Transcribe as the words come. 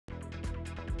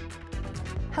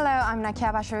Hello, I'm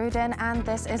Nakia Basharuddin and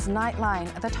this is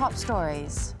Nightline, the top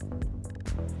stories.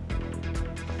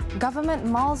 Government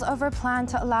mulls over plan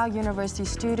to allow university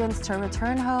students to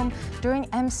return home during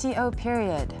MCO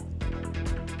period.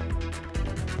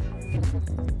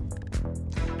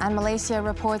 And Malaysia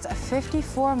reports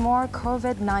 54 more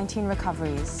COVID-19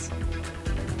 recoveries.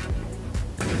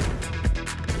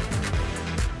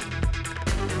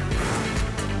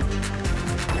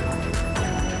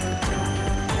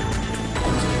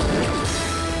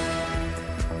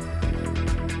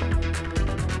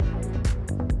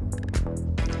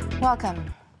 Welcome.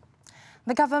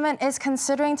 The government is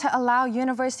considering to allow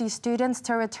university students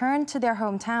to return to their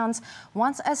hometowns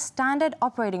once a standard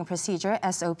operating procedure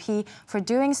 (SOP) for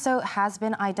doing so has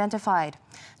been identified.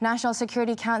 National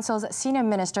Security Council's Senior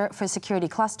Minister for Security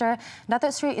Cluster,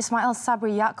 Datuk Seri Ismail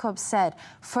Sabri Yaakob, said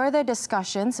further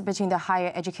discussions between the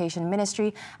Higher Education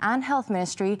Ministry and Health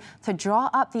Ministry to draw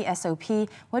up the SOP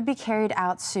would be carried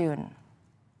out soon.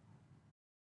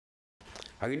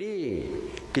 Hari ini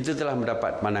kita telah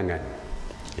mendapat pandangan,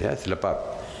 selepas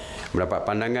mendapat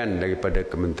pandangan daripada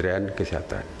Kementerian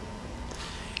Kesihatan.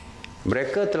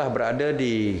 Mereka telah berada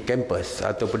di kampus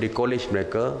ataupun di kolej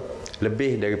mereka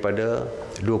lebih daripada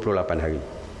 28 hari.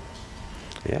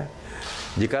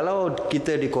 Jikalau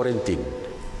kita di kuarantin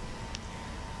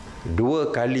 2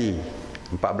 kali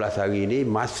 14 hari ini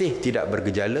masih tidak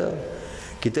bergejala,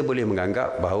 kita boleh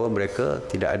menganggap bahawa mereka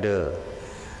tidak ada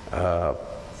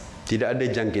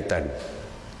jangkitan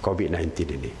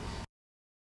COVID-19 ini.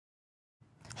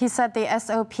 He said the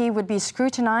SOP would be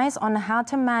scrutinized on how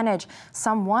to manage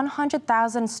some 100,000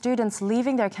 students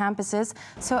leaving their campuses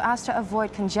so as to avoid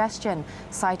congestion,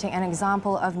 citing an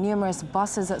example of numerous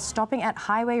buses stopping at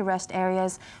highway rest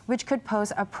areas, which could pose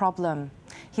a problem.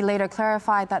 He later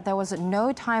clarified that there was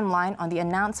no timeline on the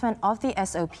announcement of the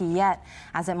SOP yet,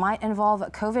 as it might involve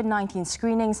COVID-19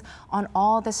 screenings on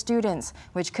all the students,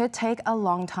 which could take a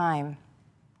long time.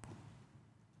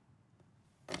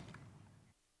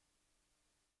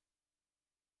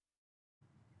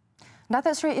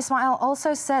 Datuk Seri Ismail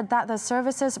also said that the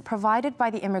services provided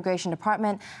by the Immigration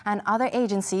Department and other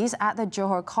agencies at the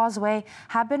Johor Causeway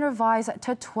have been revised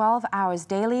to 12 hours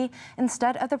daily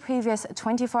instead of the previous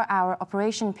 24-hour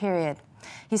operation period.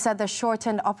 He said the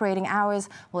shortened operating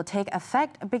hours will take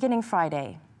effect beginning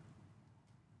Friday.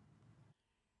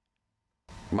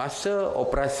 Masa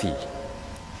operasi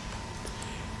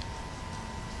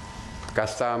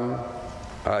Custom,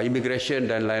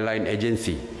 Immigration dan lain-lain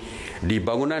agensi di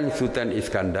bangunan Sultan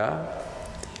Iskandar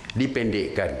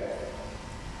dipendekkan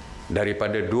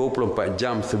daripada 24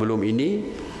 jam sebelum ini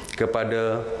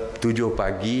kepada 7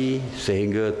 pagi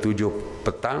sehingga 7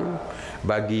 petang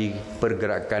bagi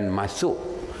pergerakan masuk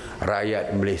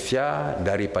rakyat Malaysia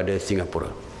daripada Singapura.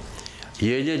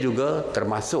 Ianya juga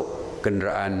termasuk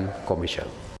kenderaan komersial.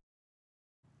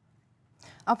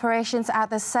 Operations at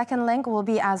the second link will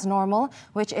be as normal,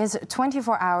 which is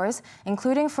 24 hours,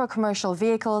 including for commercial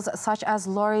vehicles such as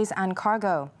lorries and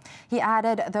cargo. He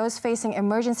added those facing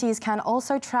emergencies can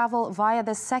also travel via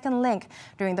the second link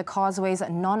during the Causeway's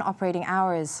non-operating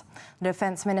hours. The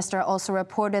Defence Minister also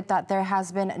reported that there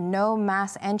has been no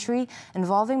mass entry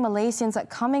involving Malaysians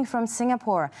coming from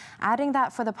Singapore, adding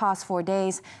that for the past 4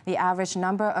 days, the average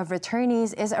number of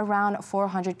returnees is around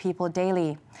 400 people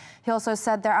daily. He also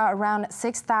said there are around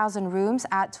 6,000 rooms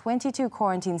at 22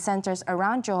 quarantine centres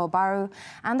around Johor Bahru,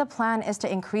 and the plan is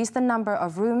to increase the number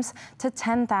of rooms to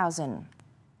 10,000.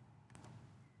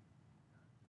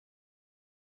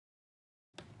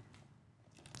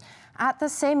 At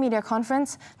the same media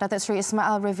conference, Datuk Seri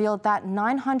Ismail revealed that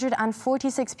 946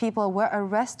 people were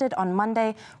arrested on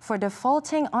Monday for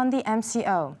defaulting on the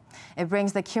MCO. It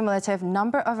brings the cumulative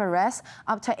number of arrests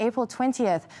up to April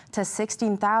 20th to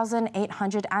 16,870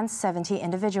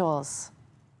 individuals.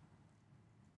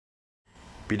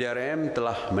 PDRM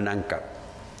telah menangkap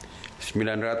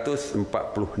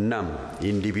 946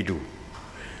 individu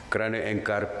kerana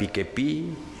engkar PKP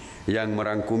yang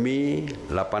merangkumi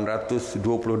 822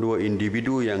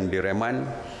 individu yang direman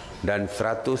dan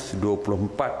 124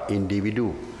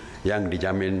 individu yang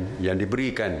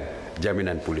diberikan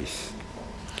jaminan polis.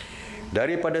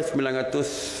 Daripada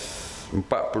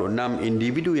 946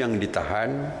 individu yang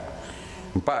ditahan,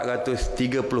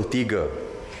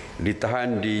 433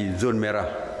 ditahan di zon merah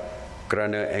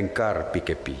kerana engkar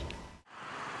PKP.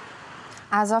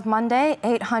 As of Monday,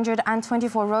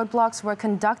 824 roadblocks were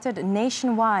conducted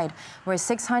nationwide, where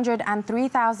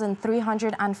 603,314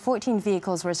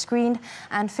 vehicles were screened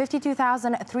and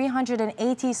 52,380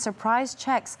 surprise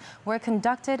checks were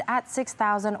conducted at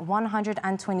 6,127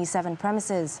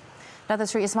 premises. Datuk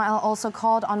Seri Ismail also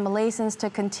called on Malaysians to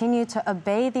continue to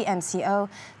obey the MCO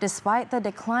despite the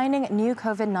declining new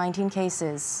COVID-19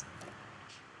 cases.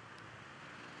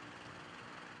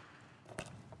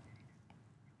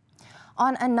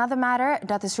 On another matter,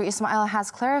 Datuk Seri Ismail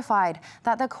has clarified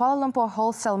that the Kuala Lumpur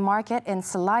wholesale market in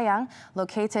Selayang,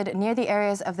 located near the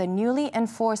areas of the newly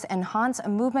enforced Enhanced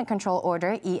Movement Control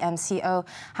Order (EMCO),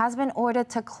 has been ordered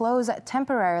to close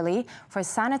temporarily for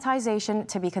sanitation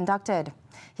to be conducted.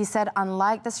 He said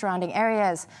unlike the surrounding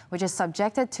areas, which is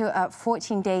subjected to a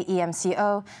 14-day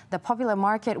EMCO, the popular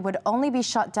market would only be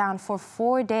shut down for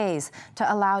 4 days to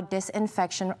allow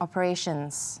disinfection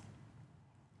operations.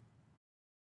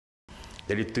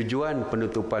 Jadi tujuan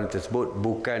penutupan tersebut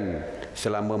bukan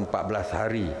selama 14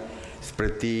 hari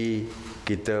seperti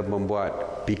kita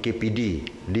membuat PKPD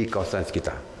di kawasan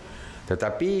sekitar.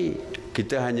 Tetapi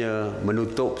kita hanya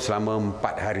menutup selama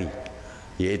 4 hari,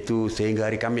 iaitu sehingga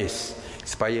hari Khamis,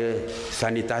 supaya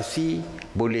sanitasi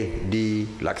boleh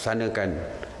dilaksanakan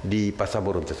di pasar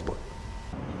borong tersebut.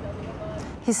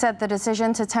 He said the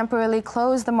decision to temporarily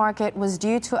close the market was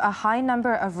due to a high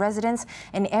number of residents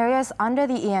in areas under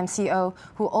the EMCO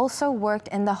who also worked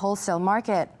in the wholesale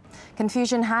market.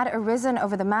 Confusion had arisen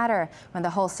over the matter when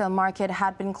the wholesale market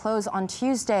had been closed on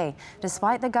Tuesday,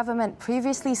 despite the government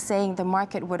previously saying the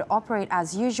market would operate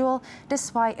as usual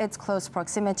despite its close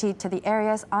proximity to the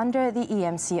areas under the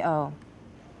EMCO.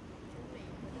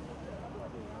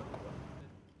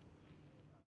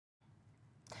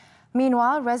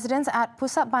 Meanwhile, residents at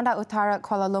Pusat Bandar Utara,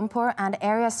 Kuala Lumpur and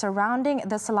areas surrounding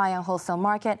the Selayang wholesale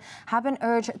market have been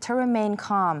urged to remain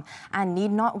calm and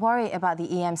need not worry about the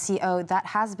EMCO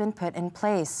that has been put in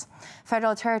place.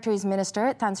 Federal Territories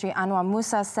Minister Tan Sri Anwar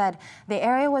Musa said the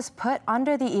area was put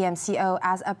under the EMCO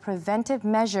as a preventive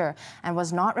measure and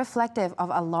was not reflective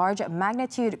of a large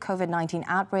magnitude COVID-19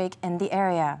 outbreak in the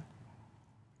area.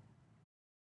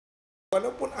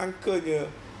 Walaupun angkanya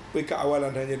peringkat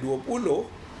awalan hanya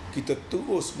 20, kita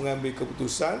terus mengambil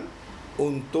keputusan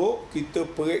untuk kita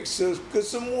periksa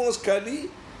kesemua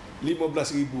sekali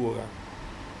 15,000 orang.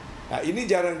 Ini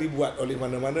jarang dibuat oleh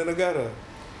mana-mana negara.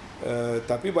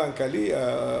 Tapi barangkali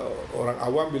orang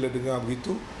awam bila dengar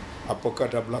begitu,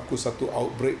 apakah dah berlaku satu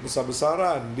outbreak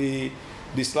besar-besaran di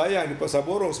Selayang, di Pasar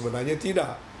Borong? Sebenarnya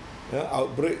tidak.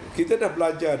 Outbreak, kita dah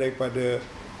belajar daripada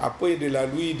apa yang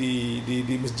dilalui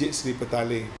di Masjid Seri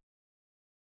Petaling.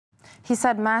 He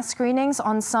said mass screenings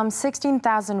on some 16,000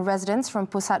 residents from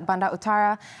Pusat Bandar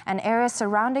Utara and areas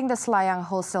surrounding the Selayang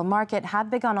wholesale market had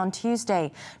begun on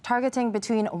Tuesday, targeting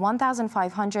between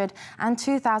 1,500 and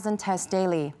 2,000 tests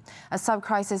daily. A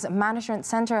sub-crisis management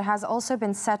centre has also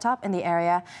been set up in the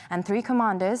area, and 3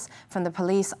 commanders from the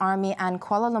police, army and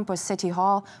Kuala Lumpur City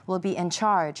Hall will be in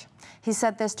charge. He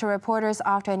said this to reporters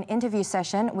after an interview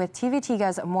session with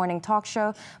TV3's morning talk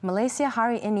show, Malaysia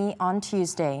Hari Ini, on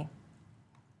Tuesday.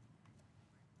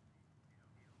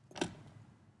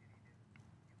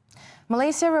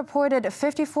 Malaysia reported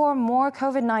 54 more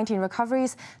COVID-19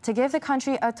 recoveries to give the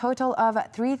country a total of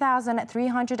 3,349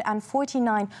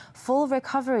 full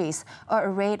recoveries, or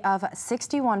a rate of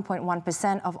 61.1%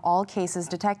 of all cases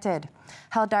detected.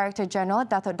 Health Director General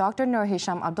Dr. Nur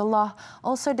Hisham Abdullah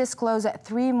also disclosed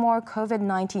 3 more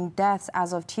COVID-19 deaths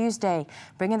as of Tuesday,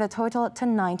 bringing the total to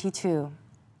 92.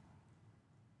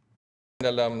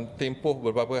 Dalam tempoh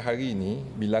beberapa hari ini,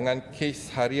 bilangan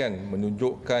kes harian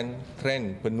menunjukkan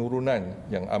tren penurunan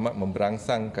yang amat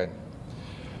memberangsangkan.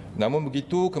 Namun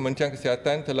begitu, Kementerian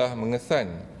Kesihatan telah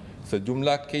mengesan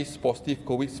sejumlah kes positif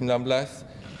COVID-19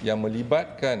 yang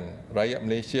melibatkan rakyat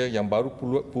Malaysia yang baru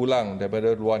pulang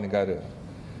daripada luar negara.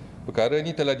 Perkara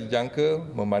ini telah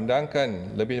dijangka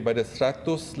memandangkan lebih daripada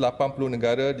 180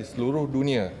 negara di seluruh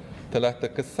dunia telah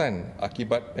terkesan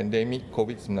akibat pandemik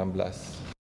COVID-19.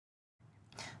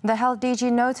 The Health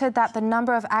DG noted that the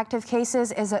number of active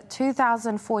cases is at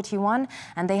 2,041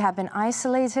 and they have been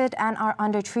isolated and are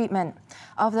under treatment.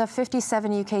 Of the 57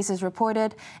 new cases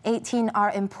reported, 18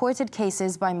 are imported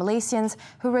cases by Malaysians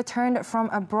who returned from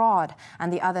abroad,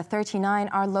 and the other 39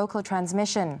 are local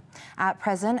transmission. At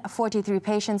present, 43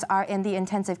 patients are in the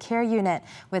intensive care unit,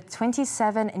 with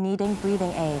 27 needing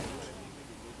breathing aid.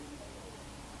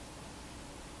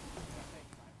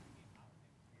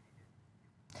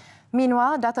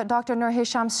 Meanwhile, Dr. Nur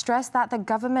Hisham stressed that the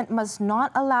government must not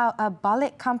allow a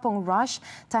Balik Kampung rush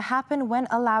to happen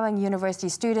when allowing university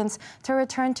students to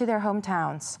return to their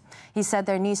hometowns. He said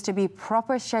there needs to be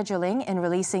proper scheduling in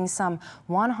releasing some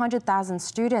 100,000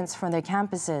 students from their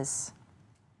campuses.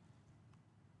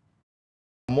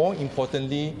 More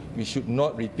importantly, we should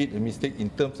not repeat the mistake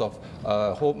in terms of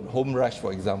home rush,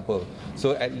 for example.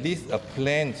 So at least a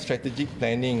plan, strategic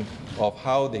planning of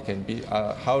how they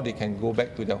can go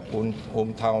back to their own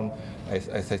hometown,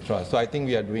 etc. So I think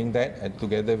we are doing that and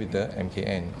together with the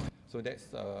MKN. So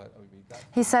that's.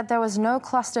 He said there was no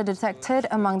cluster detected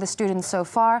among the students so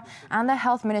far, and the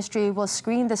Health Ministry will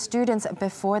screen the students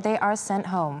before they are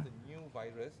sent home. The new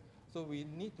virus, so we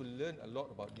need to learn a lot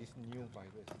about this new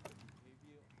virus.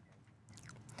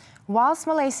 Whilst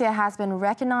Malaysia has been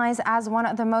recognized as one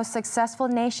of the most successful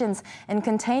nations in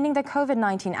containing the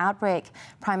COVID-19 outbreak,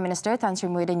 Prime Minister Tan Sri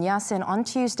Muhyiddin Yassin on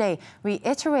Tuesday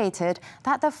reiterated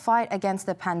that the fight against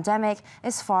the pandemic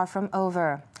is far from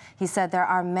over. He said there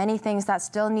are many things that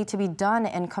still need to be done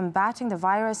in combating the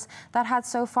virus that had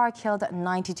so far killed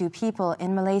 92 people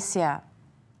in Malaysia.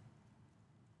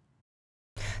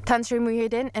 Tan Sri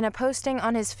Muhyiddin, in a posting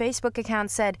on his Facebook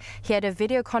account, said he had a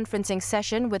video conferencing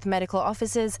session with medical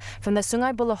officers from the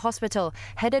Sungai Buloh Hospital,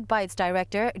 headed by its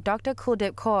director, Dr.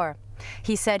 Kuldeep Kaur.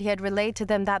 He said he had relayed to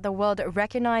them that the world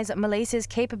recognized Malaysia's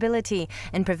capability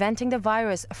in preventing the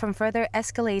virus from further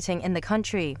escalating in the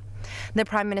country. The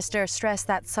Prime Minister stressed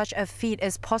that such a feat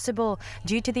is possible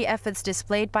due to the efforts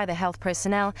displayed by the health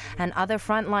personnel and other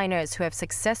frontliners who have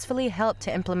successfully helped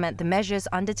to implement the measures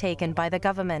undertaken by the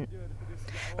government.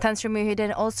 Tan Sri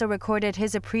Muhyiddin also recorded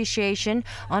his appreciation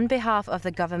on behalf of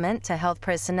the government to health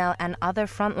personnel and other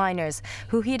frontliners,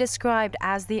 who he described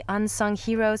as the unsung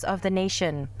heroes of the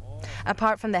nation.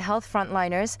 Apart from the health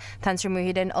frontliners, Tan Sri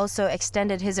Muhyiddin also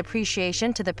extended his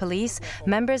appreciation to the police,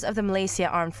 members of the Malaysia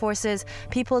Armed Forces,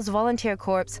 People's Volunteer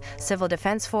Corps, Civil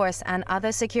Defence Force and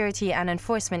other security and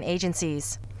enforcement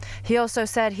agencies. He also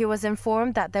said he was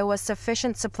informed that there was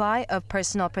sufficient supply of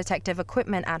personal protective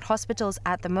equipment at hospitals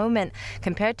at the moment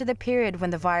compared to the period when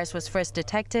the virus was first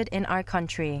detected in our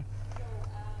country.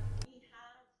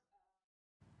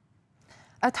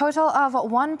 A total of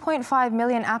 1.5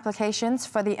 million applications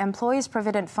for the Employees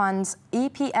Provident Fund's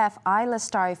EPF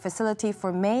i-Lestari facility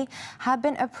for May have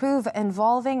been approved,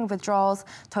 involving withdrawals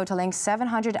totaling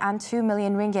 702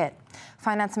 million ringgit.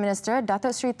 Finance Minister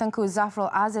Datuk Seri Tengku Zafrul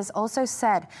Aziz also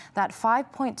said that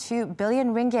 5.2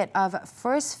 billion ringgit of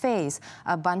first phase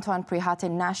of Bantuan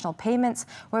Prihatin national payments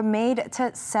were made to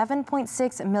 7.6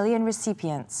 million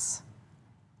recipients.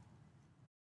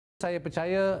 Saya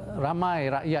percaya ramai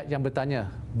rakyat yang bertanya,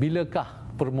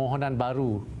 bilakah permohonan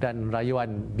baru dan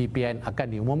rayuan BPN akan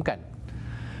diumumkan.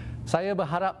 Saya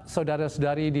berharap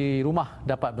saudara-saudari di rumah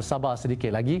dapat bersabar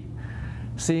sedikit lagi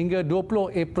sehingga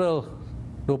 20 April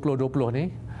 2020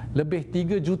 ni lebih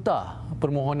 3 juta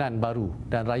permohonan baru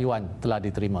dan rayuan telah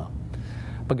diterima.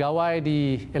 Pegawai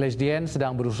di LHDN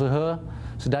sedang berusaha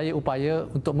sedaya upaya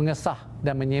untuk mengesah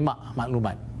dan menyemak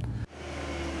maklumat.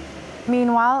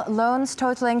 Meanwhile, loans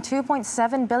totaling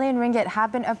 2.7 billion ringgit have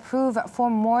been approved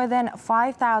for more than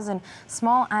 5,000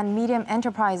 small and medium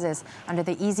enterprises under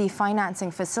the Easy Financing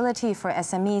Facility for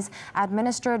SMEs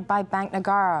administered by Bank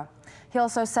Negara. He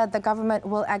also said the government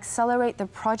will accelerate the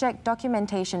project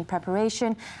documentation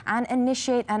preparation and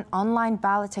initiate an online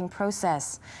balloting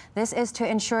process. This is to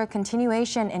ensure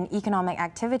continuation in economic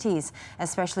activities,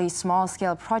 especially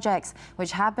small-scale projects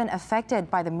which have been affected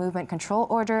by the Movement Control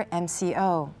Order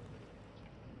MCO.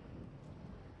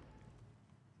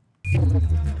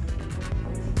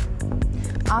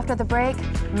 After the break,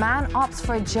 man opts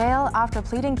for jail after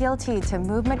pleading guilty to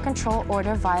Movement Control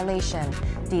Order violation.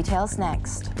 Details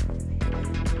next.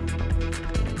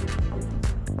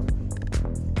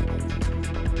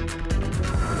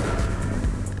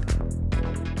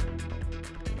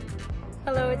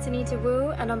 Hello, it's Anita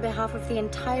Wu, and on behalf of the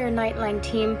entire Nightline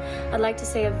team, I'd like to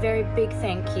say a very big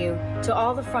thank you to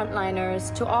all the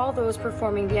frontliners, to all those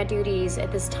performing their duties at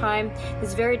this time,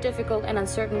 this very difficult and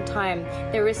uncertain time.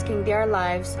 They're risking their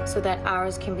lives so that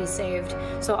ours can be saved.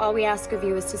 So all we ask of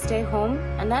you is to stay home,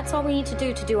 and that's all we need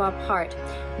to do our part.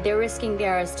 They're risking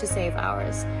theirs to save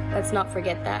ours. Let's not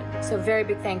forget that. So very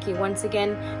big thank you once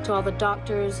again to all the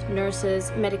doctors,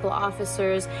 nurses, medical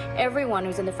officers, everyone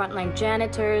who's in the frontline,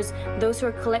 janitors, those who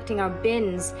are collecting our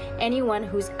bins, anyone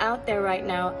who's out there right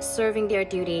now serving their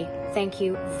duty. Thank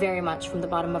you very much from the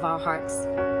bottom of our hearts.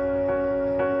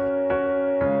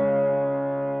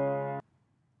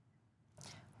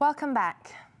 Welcome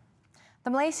back. The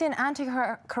Malaysian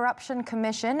Anti-Corruption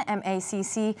Commission,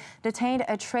 MACC, detained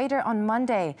a trader on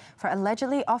Monday for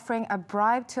allegedly offering a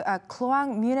bribe to a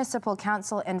Kluang Municipal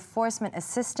Council enforcement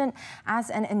assistant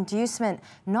as an inducement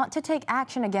not to take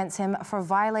action against him for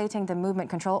violating the Movement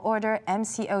Control Order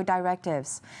MCO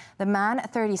directives. The man,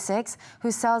 36,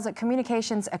 who sells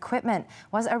communications equipment,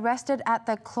 was arrested at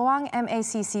the Kluang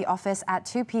MACC office at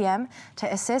 2 p.m.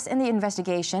 to assist in the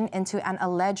investigation into an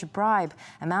alleged bribe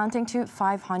amounting to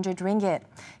 500 ringgit.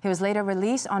 He was later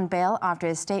released on bail after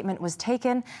his statement was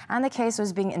taken and the case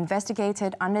was being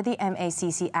investigated under the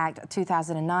MACC Act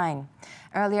 2009.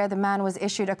 Earlier, the man was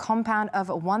issued a compound of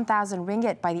 1,000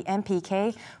 ringgit by the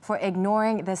MPK for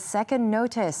ignoring the second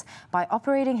notice by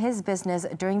operating his business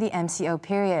during the MCO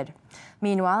period.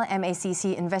 Meanwhile,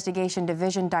 MACC Investigation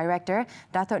Division Director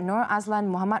Datuk Nur Azlan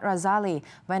Muhammad Razali,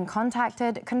 when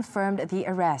contacted, confirmed the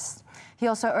arrest. He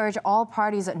also urged all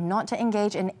parties not to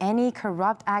engage in any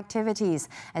corrupt activities,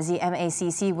 as the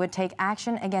MACC would take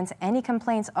action against any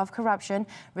complaints of corruption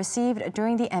received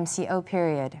during the MCO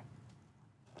period.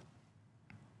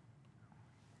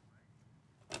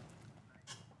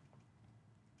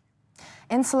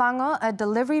 In Selangor, a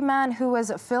deliveryman who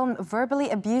was filmed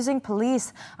verbally abusing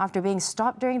police after being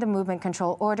stopped during the Movement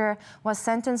Control Order was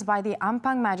sentenced by the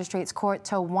Ampang Magistrates Court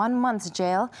to 1 month's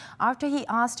jail after he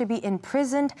asked to be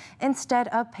imprisoned instead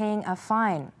of paying a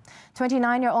fine.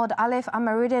 29-year-old Alif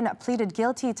Amaruddin pleaded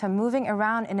guilty to moving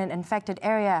around in an infected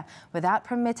area without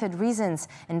permitted reasons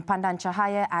in Pandan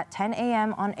Cahaya at 10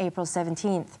 a.m. on April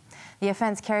 17th. The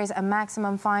offence carries a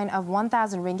maximum fine of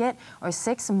 1,000 ringgit or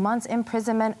 6 months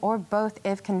imprisonment or both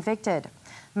if convicted.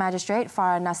 Magistrate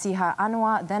Farah Nasiha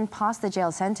Anwar then passed the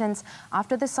jail sentence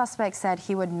after the suspect said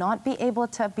he would not be able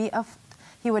to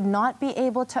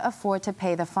afford to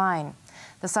pay the fine.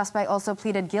 The suspect also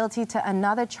pleaded guilty to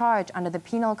another charge under the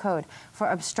Penal Code for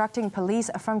obstructing police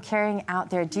from carrying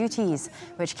out their duties,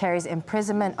 which carries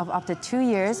imprisonment of up to 2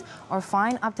 years or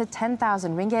fine up to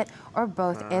 10,000 ringgit or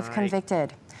both if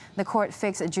convicted. The court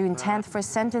fixed June 10th for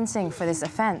sentencing for this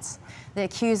offence. The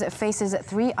accused faces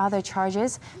 3 other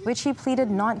charges, which he pleaded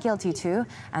not guilty to,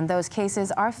 and those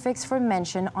cases are fixed for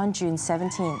mention on June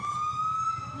 17th.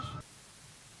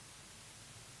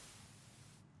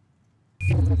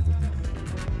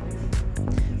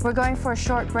 We're going for a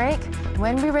short break.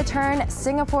 When we return,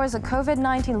 Singapore's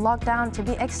COVID-19 lockdown to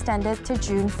be extended to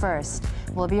June 1st.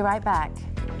 We'll be right back.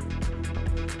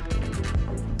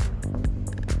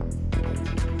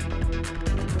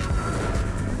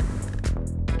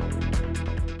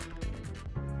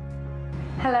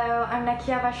 Hello, I'm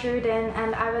Nakia Bashiruddin,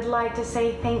 and I would like to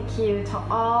say thank you to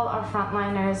all our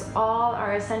frontliners, all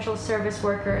our essential service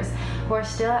workers who are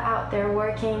still out there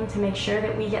working to make sure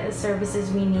that we get the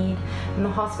services we need, from the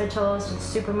hospitals to the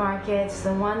supermarkets,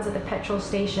 the ones at the petrol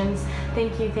stations.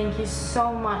 Thank you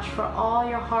so much for all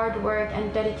your hard work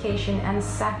and dedication and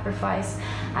sacrifice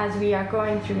as we are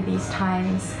going through these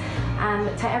times.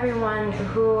 And to everyone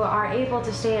who are able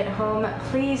to stay at home,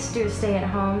 please do stay at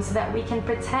home so that we can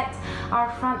protect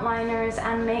our frontliners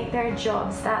and make their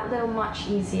jobs that little much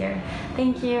easier.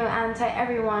 Thank you, and to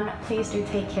everyone, please do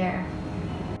take care.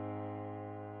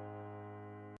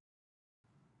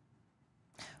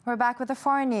 We're back with the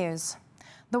foreign news.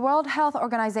 The World Health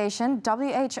Organization,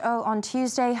 WHO, on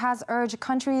Tuesday has urged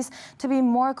countries to be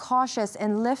more cautious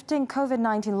in lifting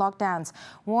COVID-19 lockdowns,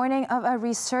 warning of a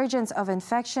resurgence of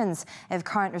infections if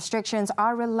current restrictions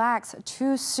are relaxed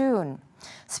too soon.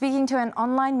 Speaking to an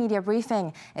online media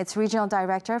briefing, its regional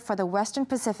director for the Western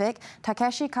Pacific,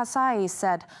 Takeshi Kasai,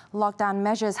 said lockdown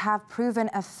measures have proven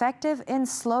effective in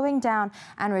slowing down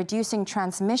and reducing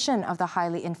transmission of the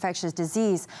highly infectious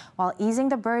disease while easing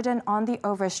the burden on the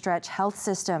overstretched health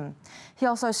system. He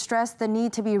also stressed the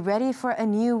need to be ready for a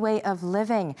new way of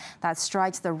living that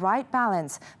strikes the right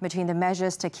balance between the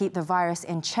measures to keep the virus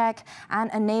in check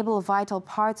and enable vital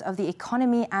parts of the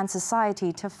economy and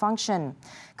society to function.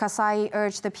 Kasai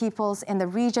urged the peoples in the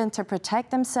region to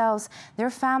protect themselves, their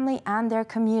family and their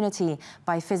community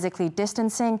by physically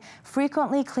distancing,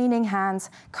 frequently cleaning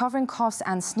hands, covering coughs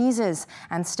and sneezes,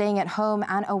 and staying at home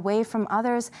and away from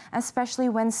others, especially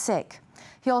when sick.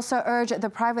 He also urged the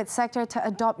private sector to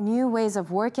adopt new ways of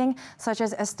working, such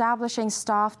as establishing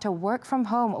staff to work from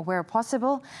home where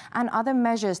possible and other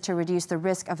measures to reduce the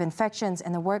risk of infections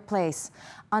in the workplace.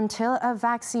 Until a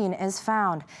vaccine is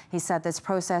found, he said this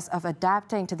process of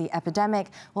adapting to the epidemic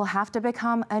will have to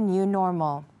become a new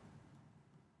normal.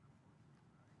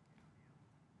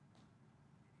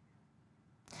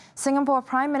 Singapore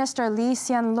Prime Minister Lee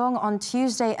Hsien Loong on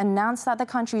Tuesday announced that the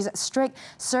country's strict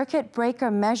circuit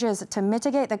breaker measures to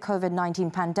mitigate the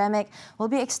COVID-19 pandemic will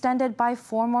be extended by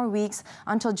 4 more weeks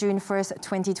until June 1st,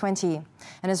 2020.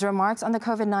 In his remarks on the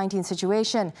COVID-19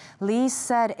 situation, Lee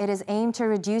said it is aimed to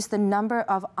reduce the number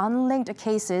of unlinked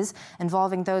cases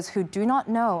involving those who do not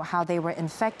know how they were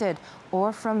infected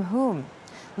or from whom.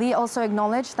 Lee also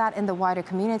acknowledged that in the wider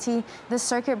community, the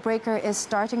circuit breaker is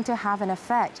starting to have an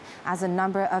effect as the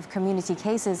number of community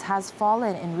cases has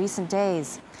fallen in recent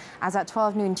days. As at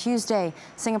 12 noon Tuesday,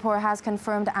 Singapore has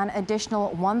confirmed an additional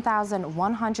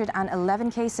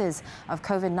 1,111 cases of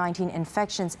COVID-19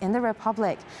 infections in the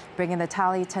Republic, bringing the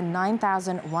tally to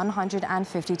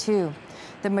 9,152.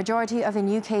 The majority of the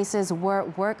new cases were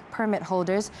work permit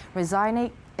holders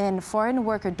residing in foreign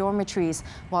worker dormitories,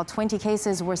 while 20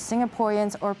 cases were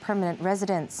Singaporeans or permanent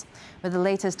residents. With the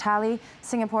latest tally,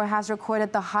 Singapore has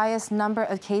recorded the highest number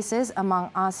of cases among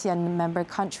ASEAN member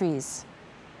countries.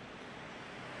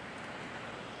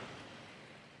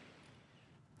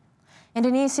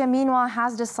 Indonesia, meanwhile,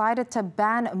 has decided to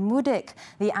ban mudik,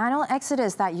 the annual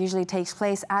exodus that usually takes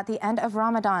place at the end of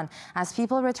Ramadan, as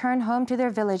people return home to their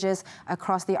villages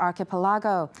across the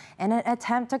archipelago in an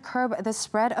attempt to curb the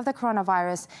spread of the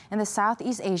coronavirus in the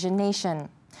Southeast Asian nation.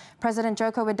 President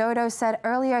Joko Widodo said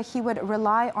earlier he would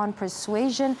rely on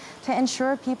persuasion to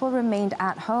ensure people remained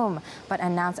at home, but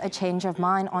announced a change of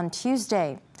mind on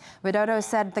Tuesday. Widodo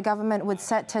said the government would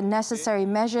set to necessary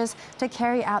measures to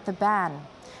carry out the ban.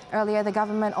 Earlier, the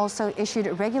government also issued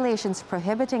regulations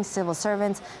prohibiting civil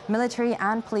servants, military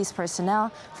and police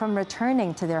personnel from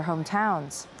returning to their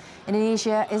hometowns.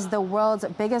 Indonesia is the world's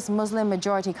biggest Muslim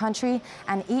majority country,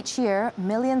 and each year,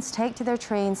 millions take to their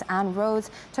trains and roads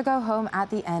to go home at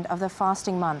the end of the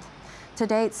fasting month. To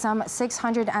date, some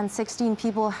 616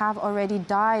 people have already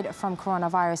died from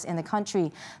coronavirus in the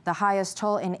country, the highest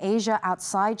toll in Asia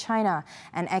outside China,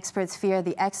 and experts fear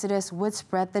the exodus would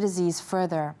spread the disease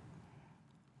further.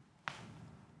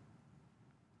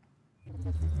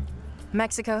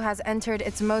 Mexico has entered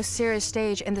its most serious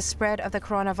stage in the spread of the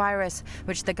coronavirus,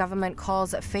 which the government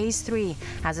calls Phase 3,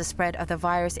 as the spread of the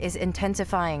virus is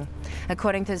intensifying.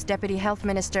 According to its deputy health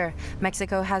minister,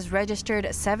 Mexico has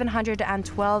registered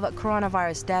 712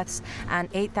 coronavirus deaths and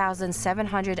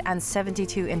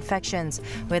 8,772 infections,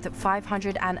 with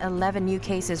 511 new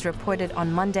cases reported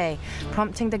on Monday,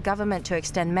 prompting the government to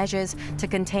extend measures to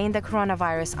contain the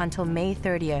coronavirus until May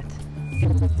 30th.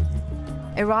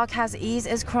 Iraq has eased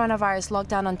its coronavirus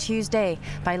lockdown on Tuesday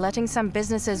by letting some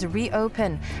businesses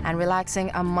reopen and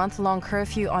relaxing a month-long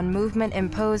curfew on movement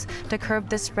imposed to curb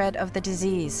the spread of the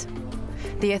disease.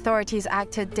 The authorities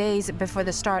acted days before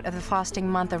the start of the fasting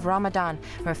month of Ramadan,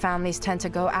 where families tend to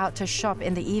go out to shop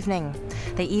in the evening.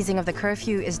 The easing of the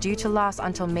curfew is due to last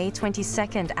until May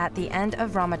 22nd at the end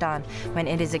of Ramadan, when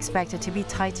it is expected to be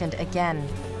tightened again.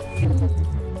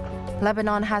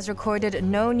 Lebanon has recorded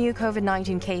no new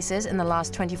COVID-19 cases in the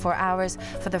last 24 hours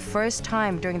for the first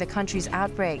time during the country's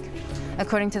outbreak.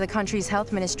 According to the country's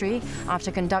health ministry,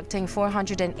 after conducting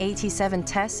 487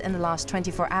 tests in the last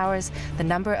 24 hours, the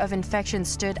number of infections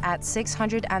stood at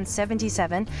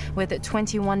 677, with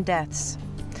 21 deaths.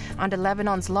 Under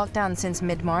Lebanon's lockdown since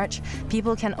mid-March,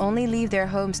 people can only leave their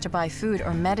homes to buy food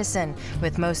or medicine,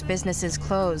 with most businesses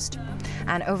closed.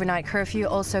 An overnight curfew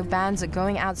also bans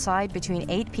going outside between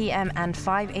 8 p.m. and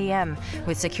 5 a.m.,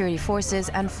 with security forces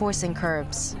enforcing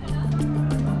curbs.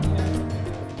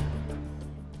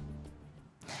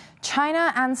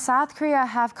 China and South Korea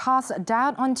have cast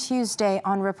doubt on Tuesday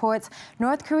on reports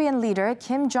North Korean leader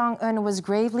Kim Jong-un was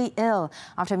gravely ill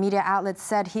after media outlets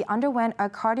said he underwent a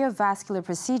cardiovascular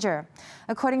procedure.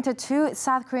 According to 2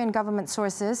 South Korean government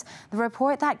sources, the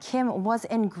report that Kim was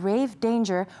in grave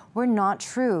danger were not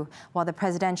true, while the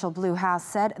presidential Blue House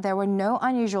said there were no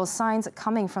unusual signs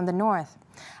coming from the north.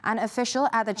 An official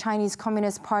at the Chinese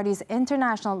Communist Party's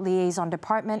International Liaison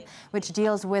Department, which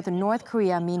deals with North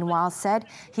Korea, meanwhile said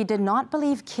he did not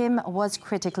believe Kim was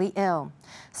critically ill.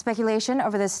 Speculation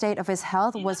over the state of his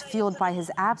health was fueled by his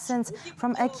absence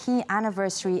from a key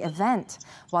anniversary event.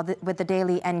 With the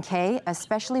Daily NK, a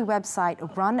specialty website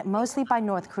run mostly by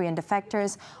North Korean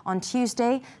defectors, on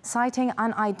Tuesday, citing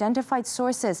unidentified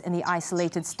sources in the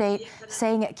isolated state,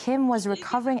 saying Kim was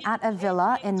recovering at a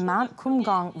villa in Mount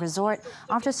Kumgang Resort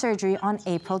after surgery on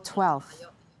April 12th.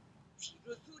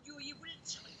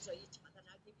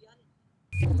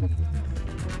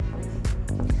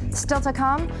 Still to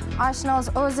come, Arsenal's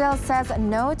Ozil says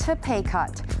no to pay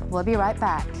cut. We'll be right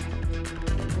back.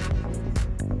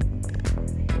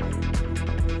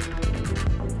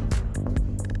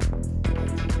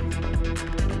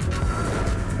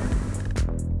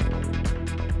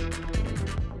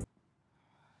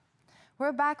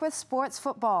 We're back with sports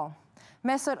football.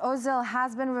 Mesut Ozil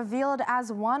has been revealed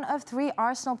as one of 3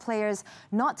 Arsenal players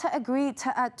not to agree to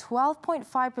a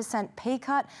 12.5% pay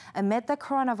cut amid the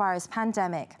coronavirus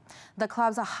pandemic. The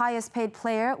club's highest paid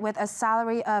player, with a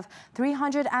salary of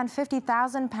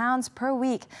 £350,000 per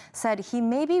week, said he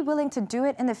may be willing to do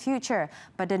it in the future,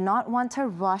 but did not want to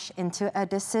rush into a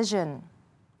decision.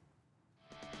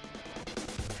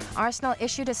 Arsenal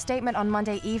issued a statement on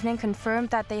Monday evening, confirmed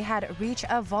that they had reached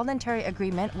a voluntary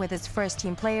agreement with its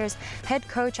first-team players, head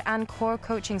coach and core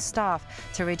coaching staff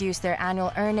to reduce their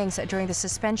annual earnings during the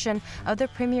suspension of the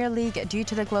Premier League due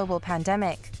to the global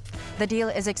pandemic. The deal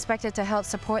is expected to help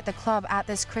support the club at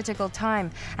this critical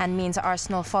time and means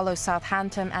Arsenal follow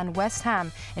Southampton and West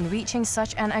Ham in reaching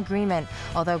such an agreement,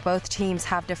 although both teams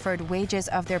have deferred wages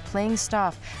of their playing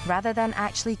staff rather than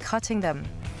actually cutting them.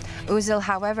 Ozil,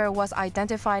 however, was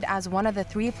identified as one of the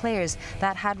 3 players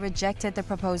that had rejected the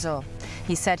proposal.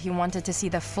 He said he wanted to see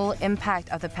the full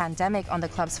impact of the pandemic on the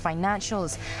club's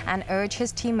financials and urged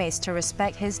his teammates to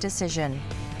respect his decision.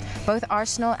 Both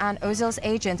Arsenal and Ozil's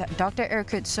agent, Dr.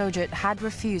 Erkut Sojut, had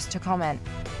refused to comment.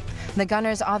 The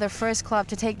Gunners are the first club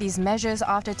to take these measures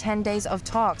after 10 days of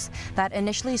talks that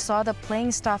initially saw the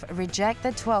playing staff reject the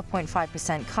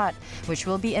 12.5% cut, which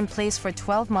will be in place for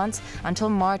 12 months until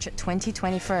March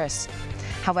 2021.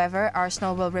 However,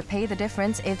 Arsenal will repay the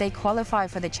difference if they qualify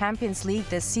for the Champions League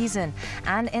this season,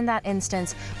 and in that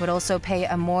instance would also pay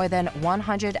a more than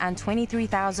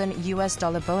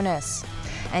 $123,000 bonus.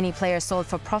 Any player sold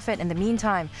for profit in the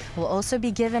meantime will also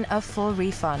be given a full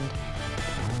refund.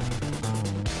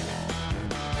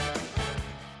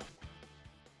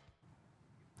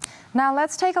 Now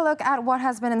let's take a look at what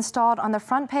has been installed on the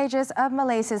front pages of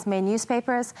Malaysia's main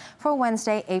newspapers for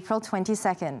Wednesday, April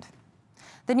 22nd.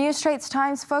 The New Straits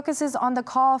Times focuses on the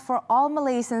call for all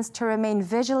Malaysians to remain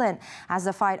vigilant as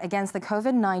the fight against the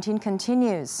COVID-19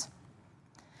 continues.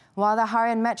 While the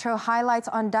Harian Metro highlights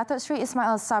on Datuk Sri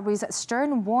Ismail Sabri's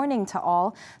stern warning to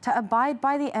all to abide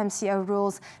by the MCO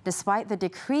rules despite the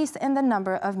decrease in the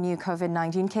number of new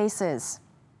COVID-19 cases.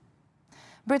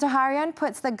 Berita Harian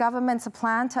puts the government's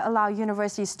plan to allow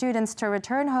university students to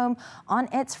return home on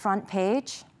its front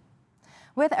page,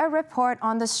 with a report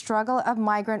on the struggle of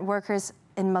migrant workers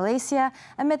in Malaysia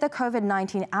amid the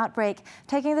COVID-19 outbreak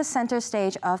taking the center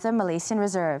stage of the Malaysian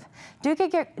Reserve. Do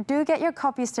get your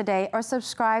copies today or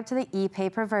subscribe to the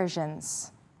e-paper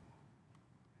versions.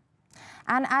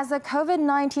 And as the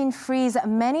COVID-19 frees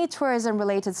many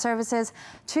tourism-related services,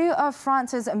 2 of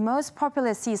France's most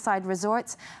popular seaside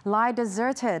resorts lie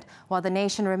deserted while the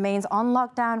nation remains on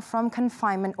lockdown from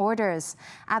confinement orders.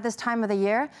 At this time of the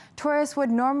year, tourists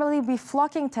would normally be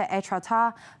flocking to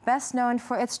Etretat, best known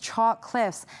for its chalk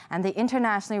cliffs, and the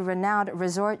internationally renowned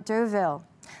resort Deauville.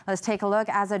 Let's take a look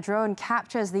as a drone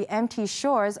captures the empty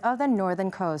shores of the northern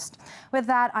coast. With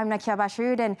that, I'm Nakia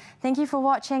Bashiruddin. Thank you for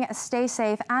watching. Stay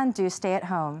safe and do stay at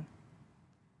home.